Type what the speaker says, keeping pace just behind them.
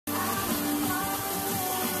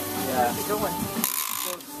How's it going?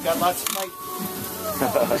 Got lots of fight.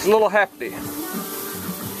 It's a little hefty.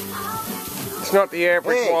 It's not the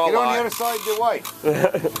average walleye. Get on the other side of the white.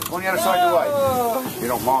 On the other side of the white. You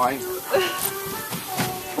don't mind.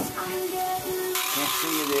 Can't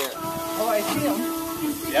see you there. Oh, I see him.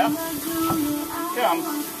 Yeah? Come.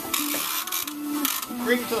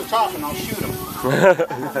 Bring him to the top and I'll shoot him.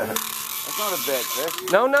 That's not a bad fish.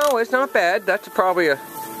 No, it's not bad. That's probably a...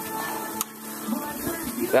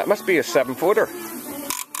 That must be a 7-footer.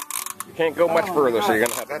 You can't go much further, so you're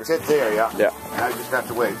going to have to... That's it there, yeah. Yeah. Now you just have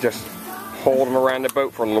to wait. Just hold them around the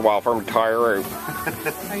boat for a little while for them to tire out.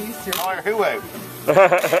 Are you serious? Tire who out?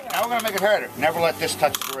 Now we're going to make it harder. Never let this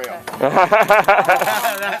touch the rail.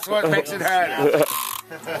 That's what makes it harder.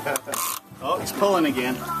 Oh, he's pulling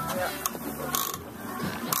again. Yeah.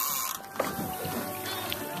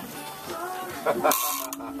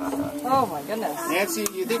 Oh my goodness. Nancy,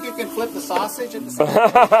 you think you can flip the sausage at the same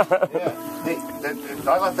time? Yeah. Hey,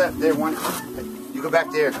 I let that there one. You go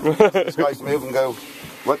back there. This guy's move and go.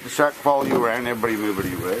 Let the shark follow you around. Everybody move it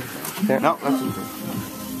your way. Yeah. No, that's easy.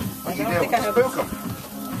 What you doing? Spook him.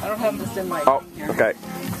 I don't have this in my Oh, here. okay.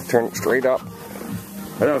 Turn it straight up.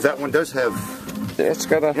 I don't know if that one does have. It's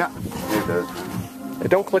got a... Yeah, it does. It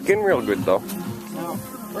don't click in real good, though. No.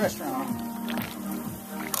 Restaurant.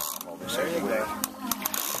 There you go.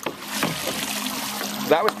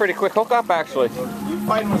 That was pretty quick hookup, actually. You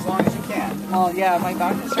fight him as long as you can. Oh yeah, my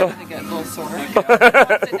back is starting to get a little sore.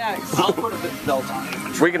 What's it next? I'll put a belt on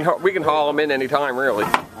him. We can haul them in anytime, really.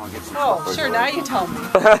 Oh, sure, now you tell me.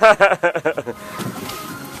 Just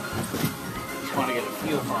want to get a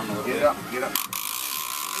feel for him a little Get bit. it up, get up.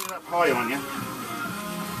 Get it up high on you.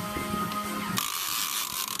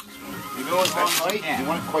 You go as tight, you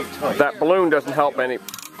want it quite tight. That balloon doesn't help any.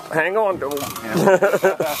 Hang on to them.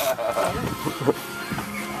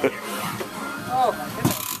 Oh my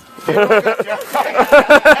goodness.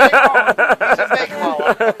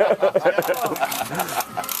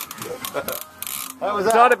 How was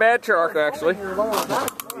It's not a bad shark, actually.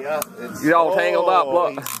 Yeah, it's He's all tangled up,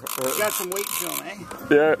 look. He's got some weight to him, eh?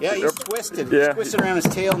 Yeah. Yeah, he's twisted. Yeah. He's twisted around his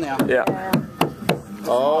tail now. Yeah.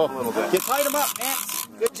 Oh, a little bit. You tied him up, man.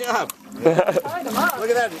 Good job. Tied him up. Look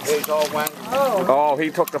at that. He's all wet. Oh. Oh,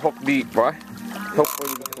 he took the hook deep, boy.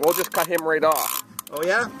 Hopefully, we'll just cut him right off. Oh,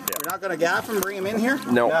 yeah? You're not going to gaff him, bring him in here?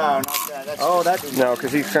 No. No, not that. That's Oh, that'd be, No,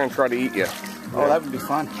 because he's trying to try to eat you. oh, that would be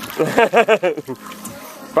fun.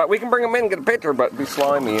 But we can bring him in and get a picture, but it'd be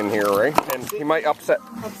slimy in here, right? And he might upset.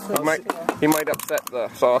 He might upset the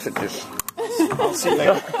sausages. I'll see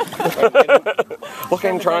later. Look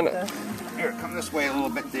at him trying to Here, come this way a little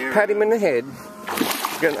bit there. pat him in the head.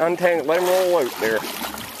 Get untangled. Let him roll out there.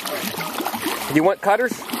 You want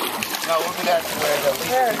cutters? No, look at that.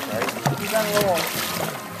 There. He's on a roll.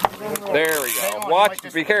 There we go.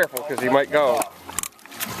 Watch. Be careful, because he might go.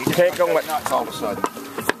 You can't go much. nuts all of a sudden.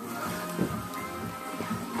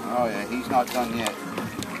 Oh yeah, he's not done yet.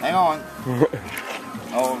 Hang on.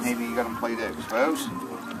 Oh, maybe you got him played out, suppose.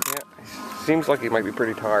 Yeah. Seems like he might be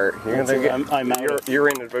pretty tired. You're gonna I'm out. you're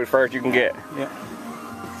in as far as you can get. Yeah.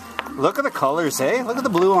 Look at the colors, eh? Look at the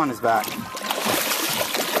blue on his back.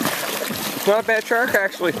 It's not a bad shark,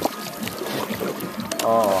 actually.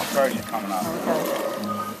 Oh. Sorry, you're coming off.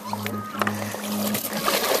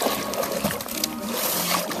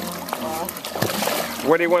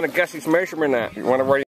 Where do you want to guess his measurement at? You want to write